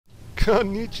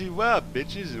Konnichiwa,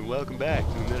 bitches, and welcome back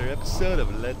to another episode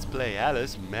of Let's Play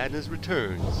Alice Madness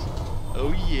Returns.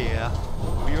 Oh yeah,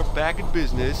 we are back in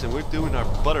business and we're doing our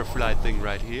butterfly thing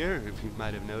right here, if you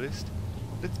might have noticed.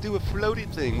 Let's do a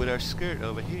floaty thing with our skirt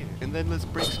over here, and then let's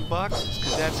break some boxes,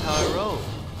 cause that's how I roll.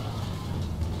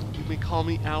 You may call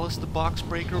me Alice the Box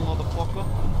Breaker, motherfucker.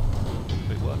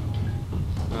 Wait, what?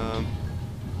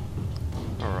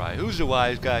 Alright, who's the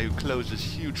wise guy who closed this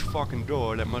huge fucking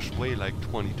door that must weigh like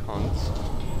 20 tons?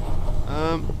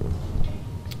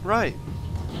 Right.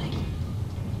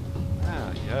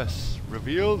 Ah, yes.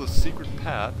 Reveal the secret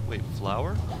path. Wait,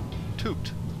 flower?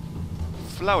 Toot.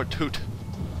 Flower toot.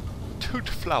 Toot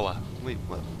flower. Wait,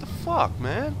 what the fuck,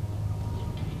 man?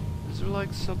 Is there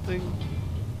like something...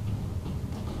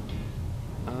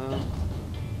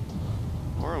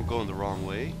 or I'm going the wrong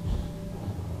way.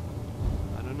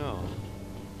 I don't know.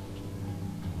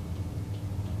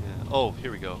 Oh,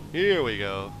 here we go. Here we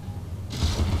go.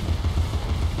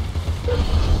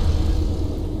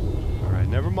 Alright,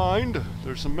 never mind.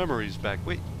 There's some memories back.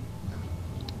 Wait.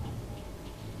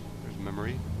 There's a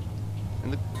memory.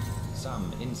 And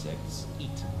some insects eat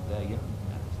their young,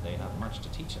 and they have much to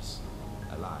teach us,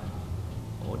 alive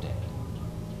or dead.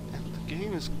 And the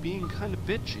game is being kind of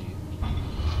bitchy.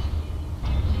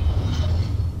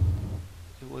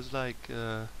 It was like,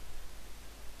 I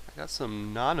got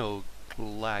some nano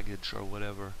laggage or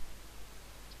whatever.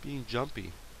 It's being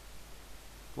jumpy.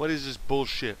 What is this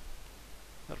bullshit?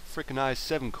 Not a frickin'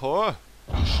 i7 core?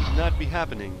 This should not be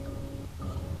happening.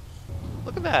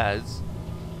 Look at that.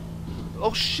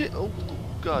 Oh shit. Oh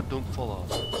god, don't fall off.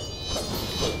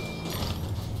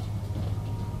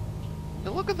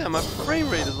 Now look at that. My frame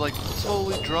rate is like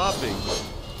totally dropping.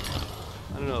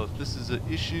 I don't know if this is an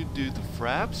issue due to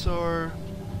fraps or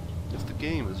if the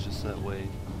game is just that way.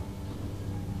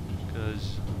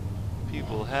 Because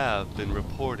people have been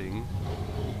reporting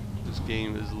this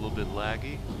game is a little bit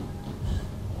laggy.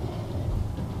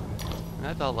 And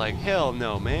I thought like, hell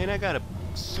no, man, I got a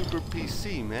super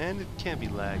PC, man, it can't be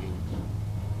lagging.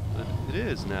 But it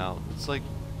is now. It's like,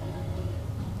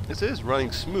 this is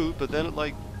running smooth, but then it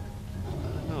like, I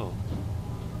don't know,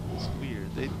 it's weird.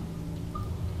 I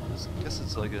guess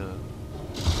it's like a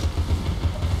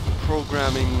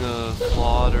programming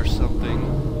flawed or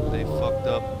something. They fucked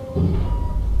up.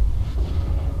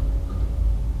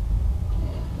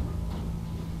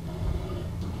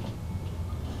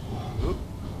 Oop.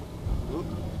 Oop.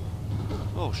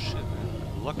 Oh shit,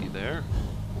 man. Lucky there.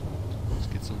 Let's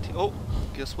get some tea. Oh,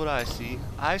 guess what I see?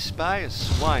 I spy a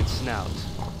swine snout.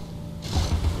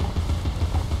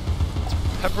 Let's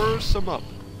pepper some up.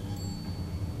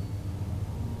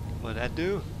 What'd that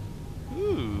do?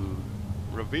 Ooh.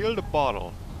 Reveal the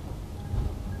bottle.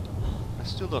 I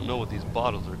still don't know what these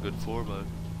bottles are good for, but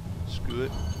screw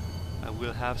it. I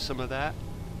will have some of that.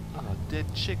 Oh,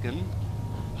 dead chicken.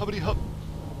 Hubbity hub.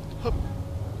 Hup.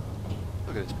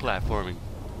 Look at this platforming.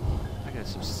 I got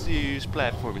some serious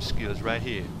platforming skills right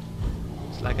here.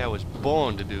 It's like I was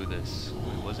born to do this.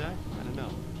 Wait, was I? I don't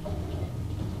know.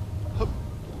 Hup.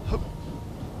 Hup.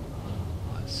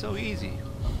 Oh, it's so easy.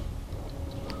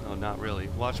 No, not really.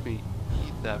 Watch me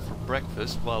eat that for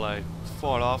breakfast while I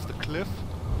fall off the cliff.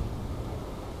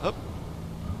 Up.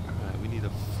 Alright, we need to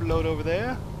float over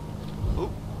there. Oh.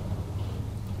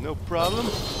 No problem.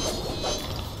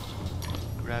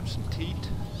 Grab some teat.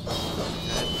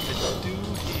 And I do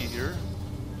here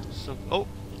some. Oh,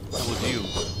 that was you.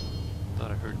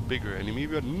 Thought I heard bigger enemy,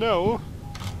 but no.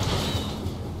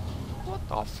 What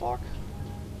the fuck?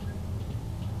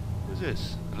 What is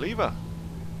this? A lever.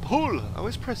 Pull! I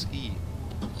always press E.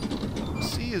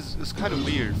 C is kind of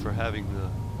weird for having the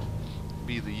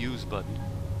be the use button.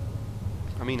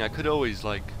 I mean, I could always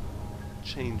like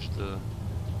change the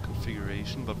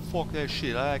configuration, but fuck that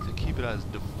shit. I like to keep it as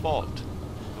default,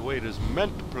 the way it is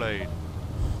meant to play.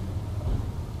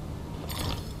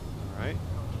 Alright.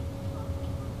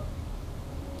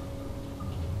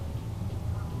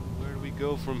 Where do we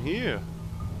go from here?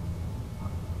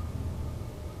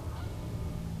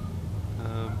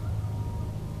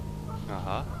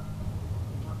 Uh-huh.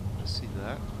 I see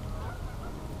that.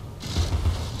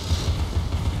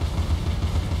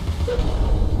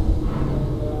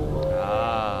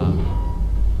 Ah.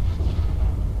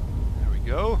 There we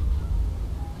go.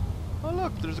 Oh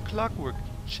look, there's a clockwork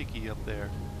chickie up there.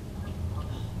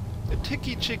 A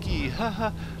ticky chickie,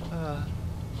 haha. Yeah.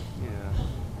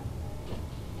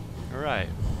 Alright.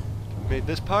 Made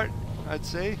this part, I'd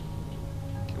say.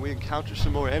 Can we encounter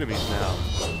some more enemies now?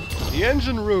 The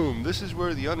engine room! This is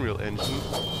where the Unreal Engine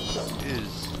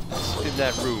is. It's in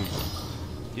that room.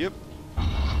 Yep.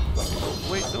 Oh,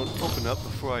 wait, don't open up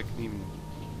before I can even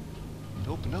It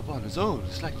opened up on its own.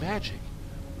 It's like magic.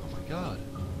 Oh my god.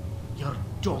 Your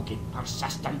dogged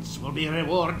persistence will be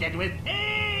rewarded with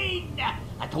pain.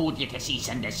 I told you to cease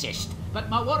and desist, but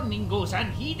my warning goes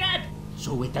unheeded.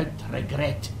 So without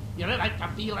regret, you're about to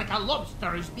feel like a lobster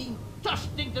who's being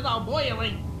tossed into the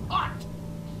boiling pot.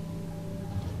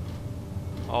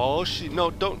 Oh shit! No,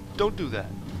 don't do that.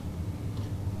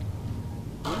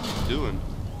 What are you doing?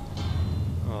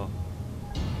 Oh.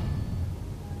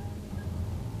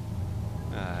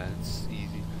 Ah, it's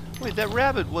easy. Wait, that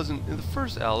rabbit wasn't in the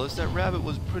first Alice. That rabbit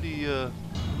was pretty.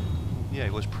 Yeah, he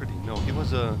was pretty. No, he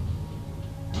was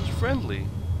friendly.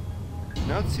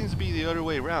 Now it seems to be the other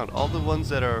way around. All the ones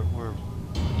that were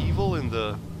evil in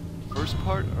the first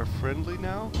part are friendly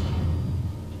now.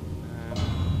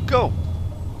 And go.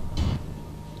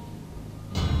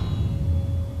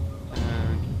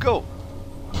 And go.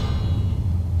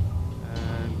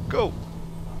 And go.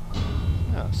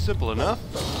 Yeah, simple enough.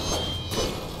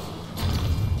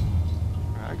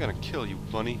 I'm gonna kill you,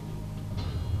 bunny.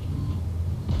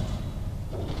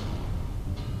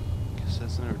 Guess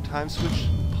that's another time switch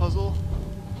puzzle.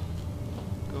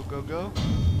 Go, go, go.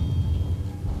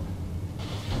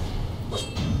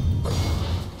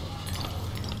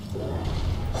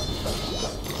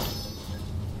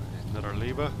 Another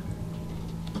lever.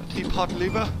 A teapot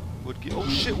lever would get. Oh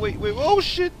shit! Wait, wait! Oh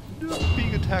shit!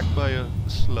 Being attacked by a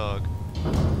slug.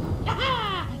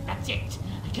 Aha! That's it.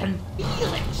 I can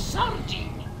feel it surging.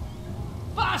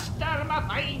 Faster, my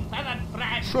fine feathered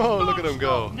friend. Oh, look at him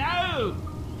go. Now.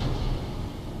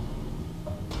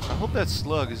 I hope that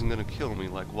slug isn't gonna kill me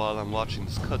like while I'm watching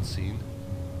this cutscene.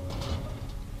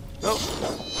 Nope.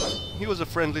 He was a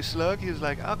friendly slug. He was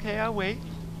like, okay, I'll wait.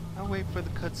 I'll wait for the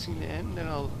cutscene to end, then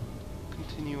I'll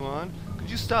continue on. Could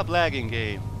you stop lagging,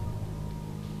 game?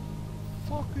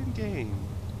 Fucking game.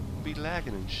 Be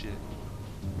lagging and shit.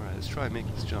 Alright, let's try and make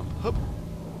this jump. Hup.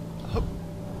 Hup.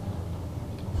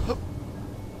 Hup.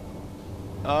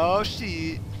 Oh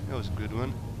shit. That was a good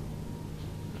one.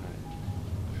 Alright.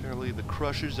 Apparently the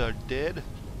crushers are dead.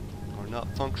 Or not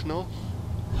functional.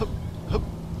 Hup. Hup.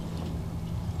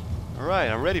 Alright,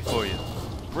 I'm ready for you.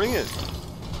 Bring it.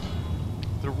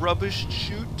 The rubbish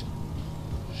chute.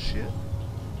 Shit.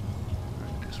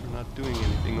 Alright, guess we're not doing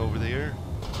anything over there.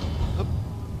 Hup.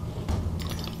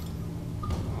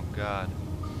 Oh god.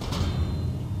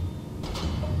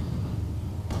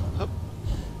 Hup.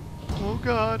 Oh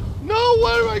god. No,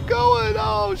 where am I going?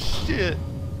 Oh shit.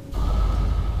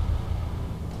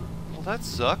 Well, that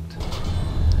sucked.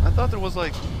 I thought there was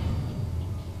like...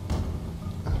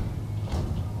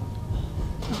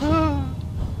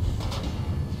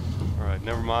 Alright,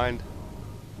 never mind.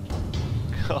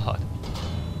 God.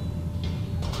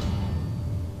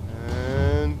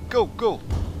 And go, go.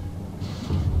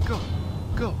 Go,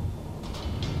 go.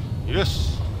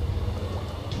 Yes.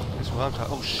 That's what I'm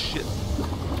talking. Oh shit.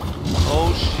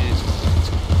 Oh shit.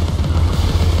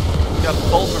 We got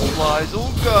butterflies.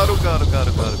 Oh god, oh god, oh god,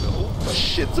 oh god, oh god. Oh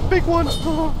shit, it's a big one.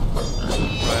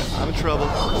 Right, I'm in trouble.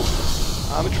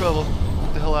 I'm in trouble.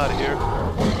 Get the hell out of here.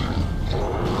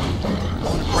 I'm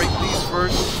gonna break these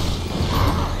first.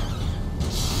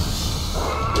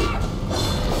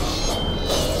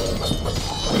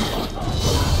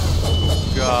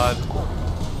 God.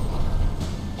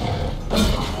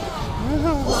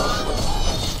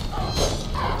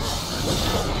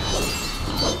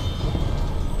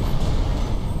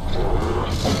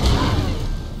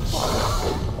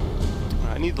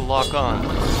 I need to lock on.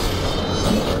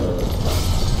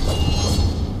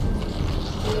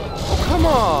 Oh, come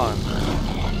on!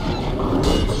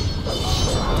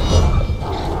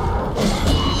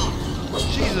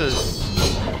 Jesus!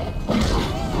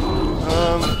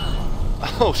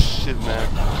 Oh shit, man.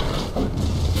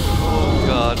 Oh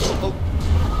god. Oh.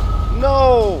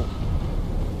 No!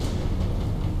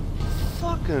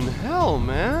 Fucking hell,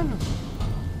 man.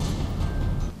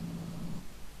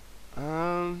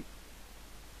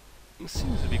 It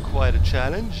seems to be quite a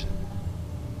challenge.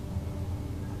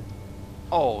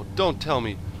 Oh, don't tell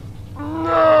me.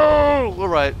 No!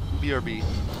 Alright, BRB.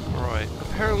 Alright.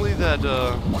 Apparently that,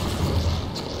 the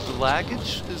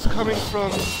laggage is coming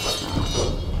from...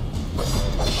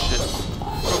 Shit.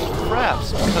 From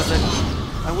crabs, because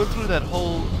I went through that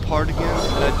whole part again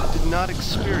and I did not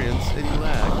experience any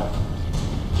lag.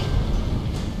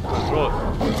 Throw it.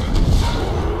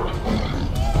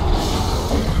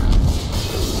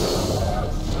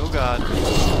 Oh god.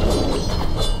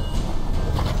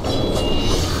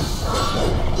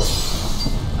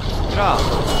 Get off.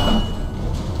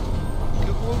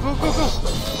 Go, go, go, go, go.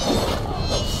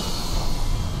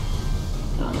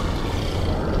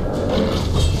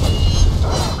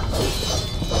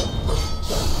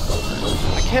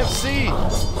 can't see!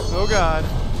 Oh god.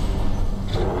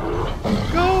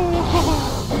 Go!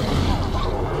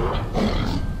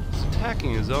 He's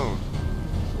attacking his own.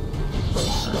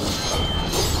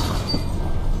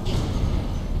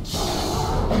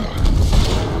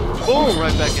 Boom!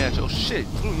 Right back at you. Oh shit,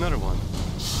 threw another one.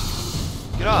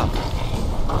 Get off.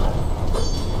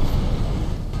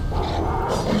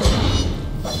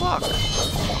 Fuck!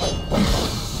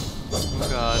 Oh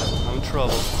god, I'm in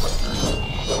trouble.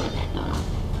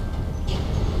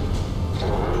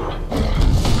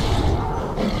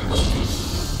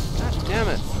 God damn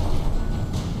it.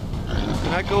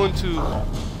 Can I go into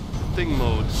thing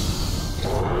mode?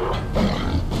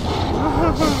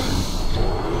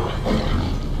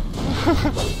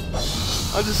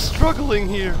 I'm just struggling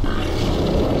here.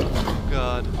 Oh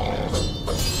god.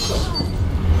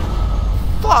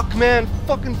 Fuck, man!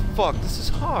 Fucking fuck. This is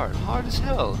hard. Hard as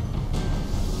hell.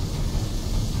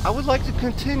 I would like to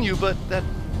continue, but that...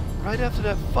 right after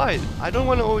that fight, I don't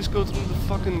want to always go through the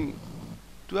fucking...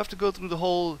 do I have to go through the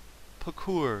whole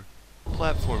parkour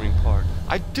platforming part?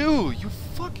 I do! You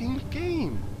fucking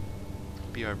game!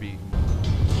 BRB.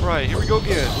 Right, here we go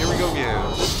again. Here we go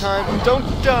again. This time, don't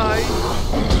die!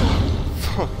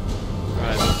 Fuck.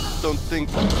 Alright, don't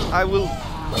think I will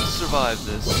survive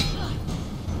this.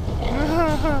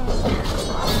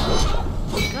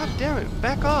 God damn it,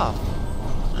 back off!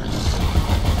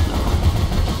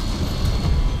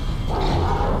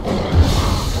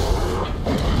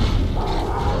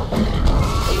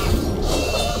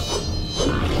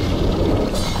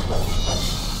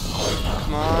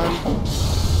 Come on.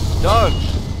 Dodge!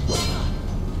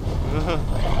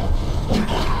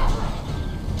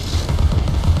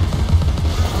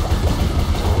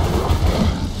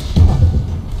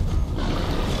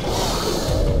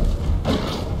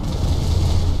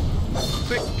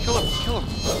 Quick, kill him, kill him.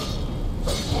 I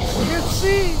can't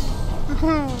see!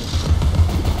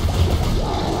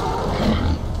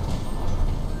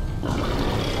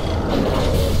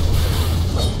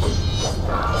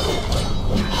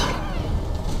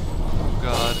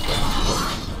 God.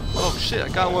 Oh shit, I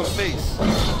got one face.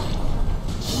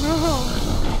 No!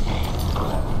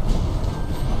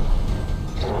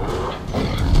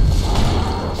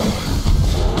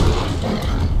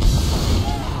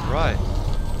 Right.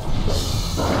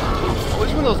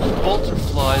 Which one of those bolter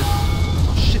flies?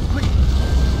 Oh shit, quick!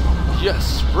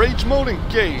 Yes! Rage mode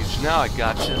engaged! Now I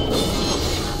gotcha.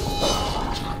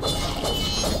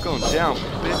 You're going down,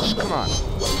 bitch. Come on.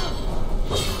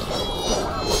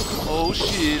 Oh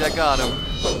shit, I got him.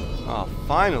 Oh,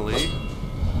 finally.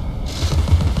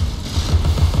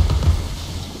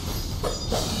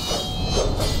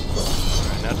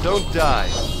 Alright, now don't die.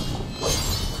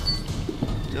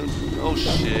 Don't, oh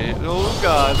shit. Oh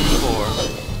god,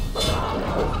 more.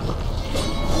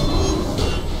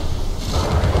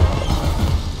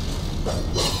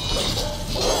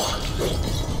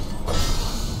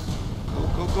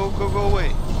 Go away.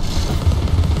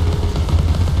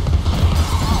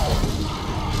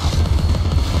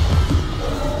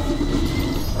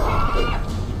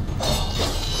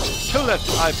 Kill that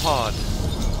iPod.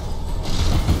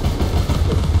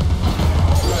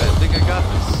 Alright, I think I got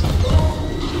this.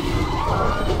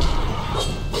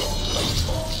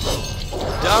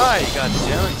 Die,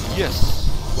 goddammit. Yes.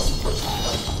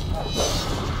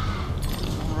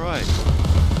 Alright.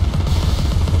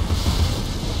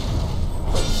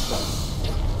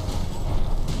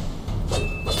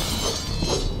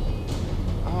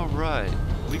 Alright.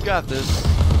 We got this.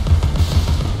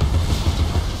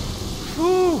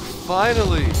 Whew,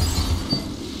 finally!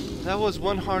 That was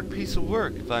one hard piece of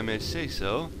work, if I may say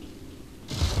so.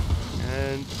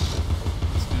 And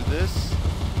let's do this.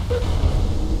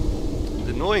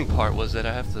 The annoying part was that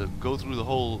I have to go through the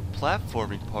whole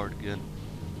platforming part again.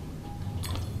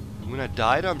 When I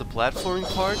died on the platforming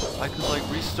part, I could like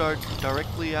restart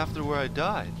directly after where I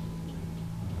died.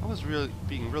 I was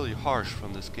being really harsh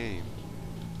from this game.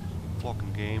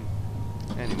 Fucking game.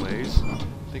 Anyways, I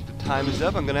think the time is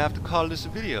up. I'm gonna have to call this a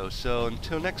video. So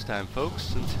until next time,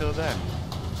 folks. Until then,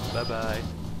 bye bye.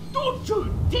 Don't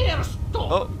you dare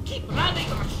stop! Oh. Keep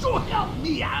running or so help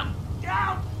me out!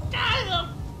 Down!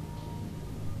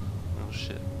 Oh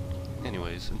shit.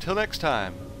 Anyways, until next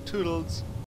time. Toodles.